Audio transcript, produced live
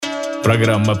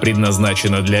Программа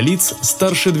предназначена для лиц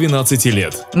старше 12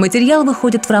 лет. Материал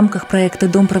выходит в рамках проекта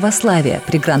 «Дом Православия»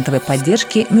 при грантовой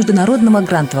поддержке международного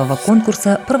грантового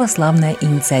конкурса «Православная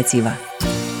инициатива».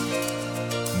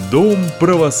 Дом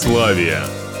Православия.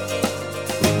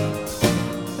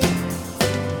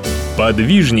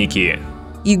 Подвижники.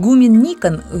 Игумен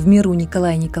Никон, в миру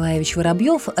Николай Николаевич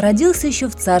Воробьёв, родился еще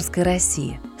в царской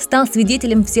России. Стал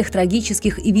свидетелем всех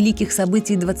трагических и великих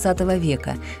событий XX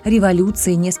века,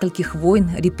 революции, нескольких войн,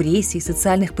 репрессий,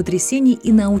 социальных потрясений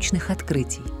и научных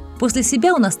открытий. После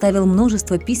себя он оставил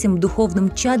множество писем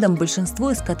духовным чадам,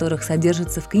 большинство из которых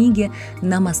содержится в книге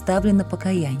 «Нам оставлено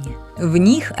покаяние». В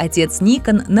них отец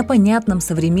Никон на понятном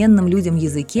современным людям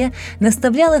языке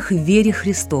наставлял их в вере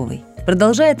Христовой.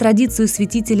 Продолжая традицию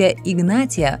святителя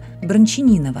Игнатия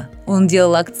Брончанинова, он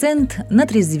делал акцент на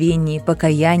трезвении,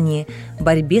 покаянии,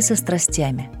 борьбе со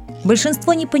страстями.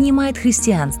 Большинство не понимает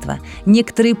христианства.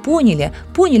 Некоторые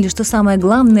поняли, что самое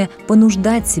главное –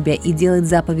 понуждать себя и делать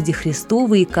заповеди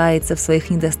Христовы и каяться в своих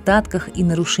недостатках и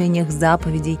нарушениях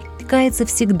заповедей, каяться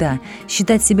всегда,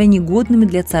 считать себя негодными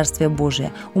для Царствия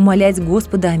Божия, умолять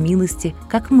Господа о милости,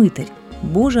 как мытарь.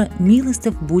 «Боже,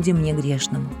 милостив буди мне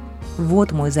грешному».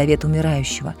 Вот мой завет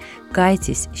умирающего.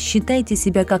 Кайтесь, считайте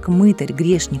себя как мытарь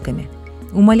грешниками.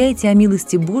 Умоляйте о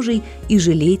милости Божией и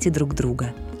жалейте друг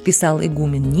друга, писал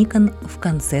игумен Никон в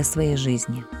конце своей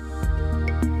жизни.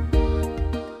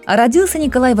 Родился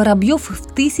Николай Воробьёв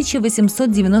в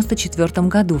 1894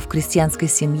 году в крестьянской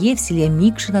семье в селе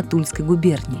Микшино Тульской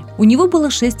губернии. У него было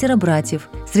 6 братьев.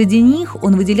 Среди них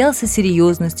он выделялся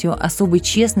серьезностью, особой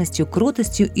честностью,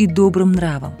 кротостью и добрым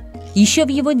нравом. Еще в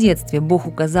его детстве Бог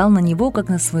указал на него как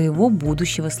на своего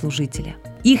будущего служителя.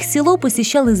 Их село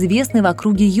посещал известный в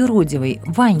округе юродивый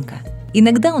Ванька.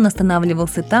 Иногда он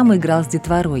останавливался там и играл с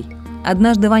детворой.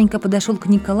 Однажды Ванька подошел к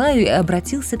Николаю и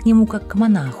обратился к нему как к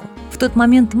монаху. В тот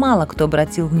момент мало кто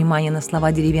обратил внимание на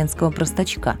слова деревенского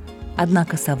простачка,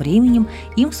 однако со временем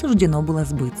им суждено было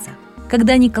сбыться.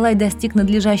 Когда Николай достиг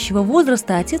надлежащего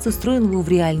возраста, отец устроил его в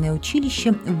реальное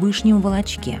училище в Вышнем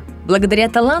Волочке. Благодаря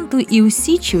таланту и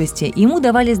усидчивости ему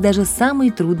давались даже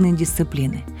самые трудные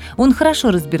дисциплины. Он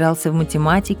хорошо разбирался в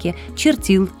математике,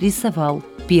 чертил, рисовал,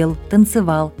 пел,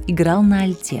 танцевал, играл на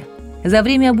альте. За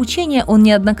время обучения он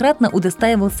неоднократно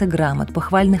удостаивался грамот,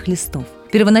 похвальных листов.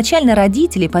 Первоначально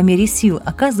родители по мере сил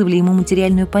оказывали ему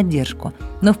материальную поддержку,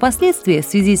 но впоследствии, в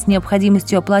связи с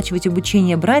необходимостью оплачивать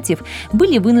обучение братьев,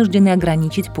 были вынуждены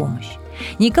ограничить помощь.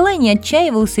 Николай не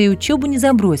отчаивался и учебу не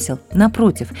забросил.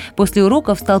 Напротив, после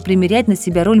уроков стал примерять на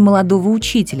себя роль молодого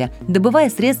учителя, добывая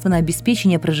средства на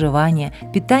обеспечение проживания,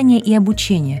 питания и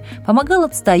обучения, помогал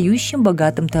отстающим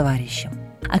богатым товарищам.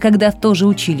 А когда в то же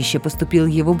училище поступил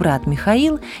его брат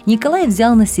Михаил, Николай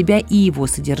взял на себя и его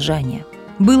содержание.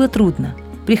 Было трудно.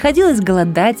 Приходилось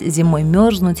голодать, зимой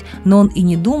мерзнуть, но он и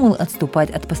не думал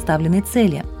отступать от поставленной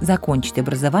цели – закончить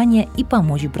образование и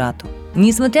помочь брату.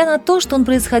 Несмотря на то, что он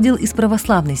происходил из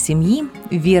православной семьи,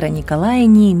 вера Николая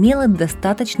не имела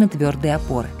достаточно твердой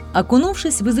опоры.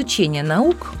 Окунувшись в изучение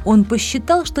наук, он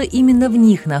посчитал, что именно в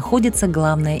них находится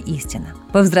главная истина.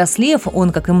 Повзрослев,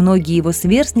 он, как и многие его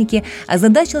сверстники,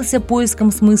 озадачился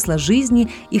поиском смысла жизни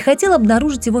и хотел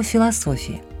обнаружить его в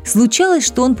философии. Случалось,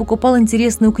 что он покупал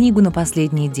интересную книгу на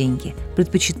последние деньги,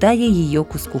 предпочитая ее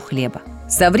куску хлеба.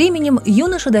 Со временем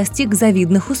юноша достиг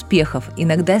завидных успехов,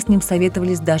 иногда с ним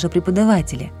советовались даже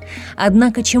преподаватели.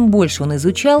 Однако, чем больше он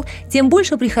изучал, тем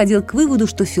больше приходил к выводу,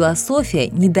 что философия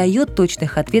не дает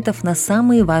точных ответов на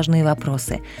самые важные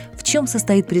вопросы. В чем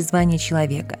состоит призвание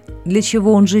человека? Для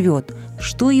чего он живет?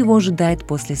 Что его ожидает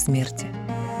после смерти?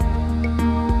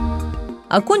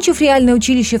 Окончив реальное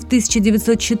училище в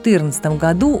 1914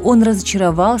 году, он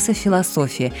разочаровался в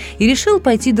философии и решил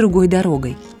пойти другой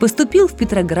дорогой. Поступил в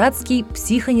Петроградский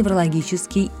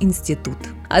психоневрологический институт.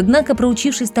 Однако,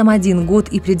 проучившись там 1 год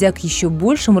и придя к еще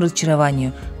большему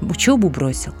разочарованию, учебу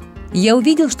бросил. Я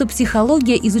увидел, что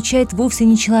психология изучает вовсе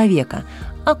не человека,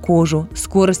 а кожу,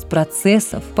 скорость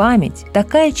процессов, память.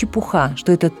 Такая чепуха,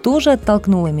 что это тоже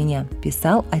оттолкнуло меня,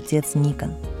 писал отец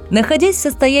Никон. Находясь в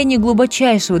состоянии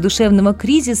глубочайшего душевного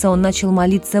кризиса, он начал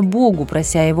молиться Богу,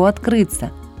 прося его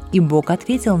открыться. И Бог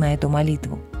ответил на эту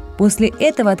молитву. После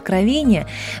этого откровения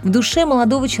в душе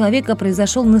молодого человека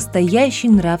произошел настоящий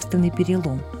нравственный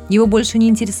перелом. Его больше не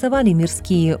интересовали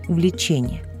мирские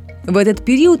увлечения. В этот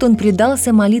период он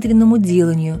предался молитвенному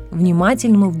деланию,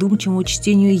 внимательному вдумчивому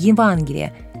чтению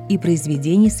Евангелия и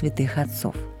произведений святых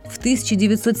отцов. В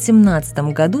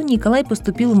 1917 году Николай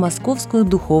поступил в Московскую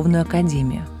духовную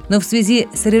академию. Но в связи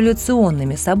с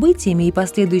революционными событиями и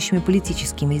последующими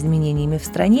политическими изменениями в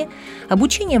стране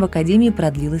обучение в академии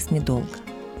продлилось недолго.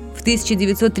 В В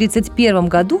 1931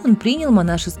 году он принял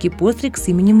монашеский постриг с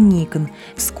именем Никон.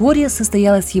 Вскоре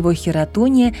состоялась его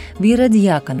хератония в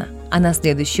иеродиакона, а на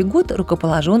следующий год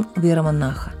рукоположен в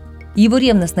иеромонаха. Его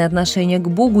ревностное отношение к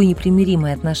Богу и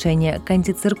непримиримое отношение к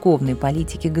антицерковной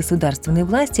политике государственной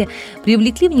власти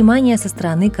привлекли внимание со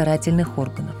стороны карательных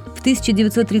органов. В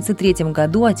 1933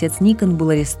 году отец Никон был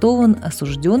арестован,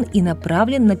 осужден и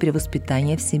направлен на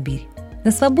перевоспитание в Сибирь. На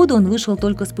свободу он вышел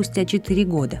только спустя 4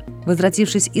 года.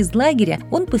 Возвратившись из лагеря,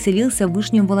 он поселился в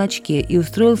Вышнем Волочке и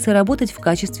устроился работать в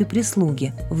качестве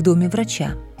прислуги в доме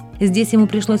врача. Здесь ему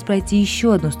пришлось пройти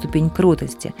еще одну ступень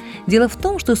кротости. Дело в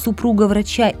том, что супруга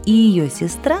врача и ее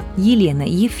сестра, Елена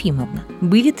Ефимовна,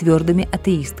 были твердыми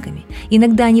атеистками.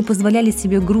 Иногда они позволяли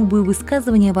себе грубые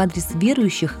высказывания в адрес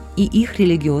верующих и их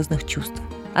религиозных чувств.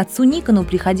 Отцу Никону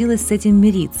приходилось с этим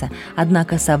мириться,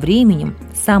 однако со временем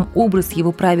сам образ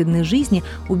его праведной жизни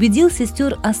убедил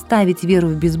сестер оставить веру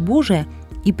в безбожие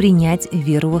и принять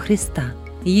веру во Христа.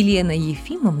 Елена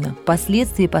Ефимовна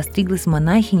впоследствии постриглась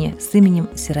монахиня с именем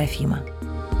Серафима.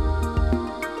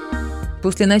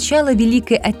 После начала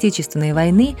Великой Отечественной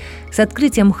войны с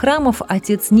открытием храмов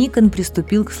отец Никон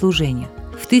приступил к служению.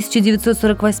 В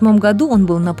 1948 году он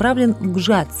был направлен в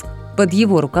Гжатск. Под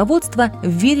его руководство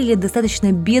верили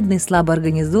достаточно бедный, слабо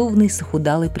организованный,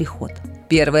 сохудалый приход.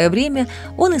 Первое время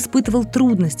он испытывал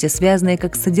трудности, связанные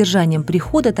как с содержанием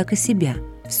прихода, так и себя.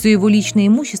 Все его личное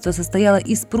имущество состояло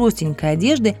из простенькой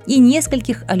одежды и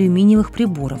нескольких алюминиевых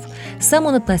приборов. Сам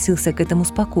он относился к этому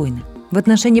спокойно. В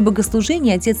отношении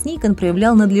богослужения отец Никон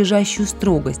проявлял надлежащую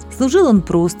строгость. Служил он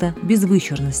просто, без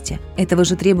вычурности. Этого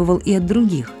же требовал и от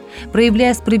других.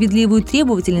 Проявляя справедливую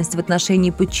требовательность в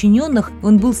отношении подчиненных,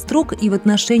 он был строг и в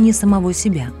отношении самого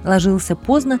себя. Ложился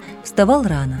поздно, вставал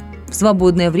рано. В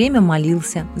свободное время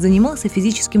молился, занимался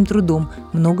физическим трудом,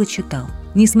 много читал.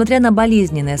 Несмотря на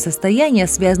болезненное состояние,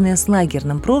 связанное с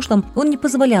лагерным прошлым, он не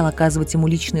позволял оказывать ему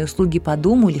личные услуги по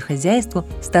дому или хозяйству,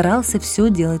 старался все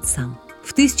делать сам.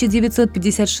 В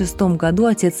 1956 году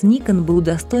отец Никон был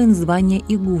удостоен звания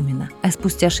игумена, а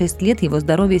спустя 6 лет его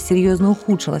здоровье серьезно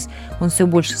ухудшилось. Он все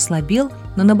больше слабел,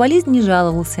 но на болезнь не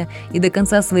жаловался и до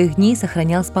конца своих дней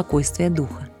сохранял спокойствие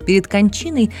духа. Перед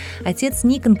кончиной отец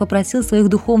Никон попросил своих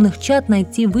духовных чад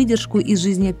найти выдержку из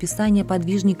жизнеописания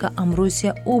подвижника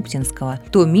Амвросия Оптинского,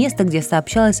 то место, где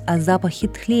сообщалось о запахе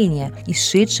тления,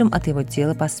 исшедшем от его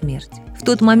тела по смерти. В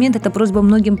тот момент эта просьба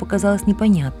многим показалась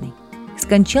непонятной.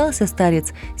 Скончался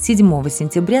старец 7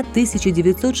 сентября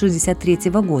 1963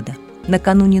 года.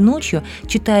 Накануне ночью,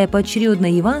 читая поочередно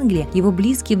Евангелие, его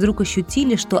близкие вдруг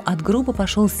ощутили, что от гроба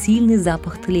пошел сильный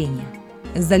запах тления.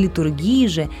 За литургией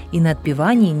же и на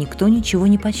отпевании никто ничего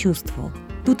не почувствовал.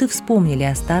 Тут и вспомнили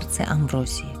о старце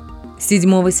Амвросии.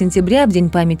 7 сентября, в день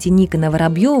памяти Никона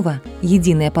Воробьёва,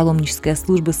 единая паломническая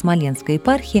служба Смоленской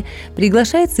епархии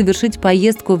приглашает совершить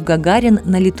поездку в Гагарин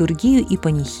на литургию и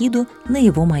панихиду на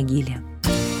его могиле.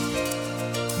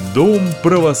 Дом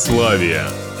Православия.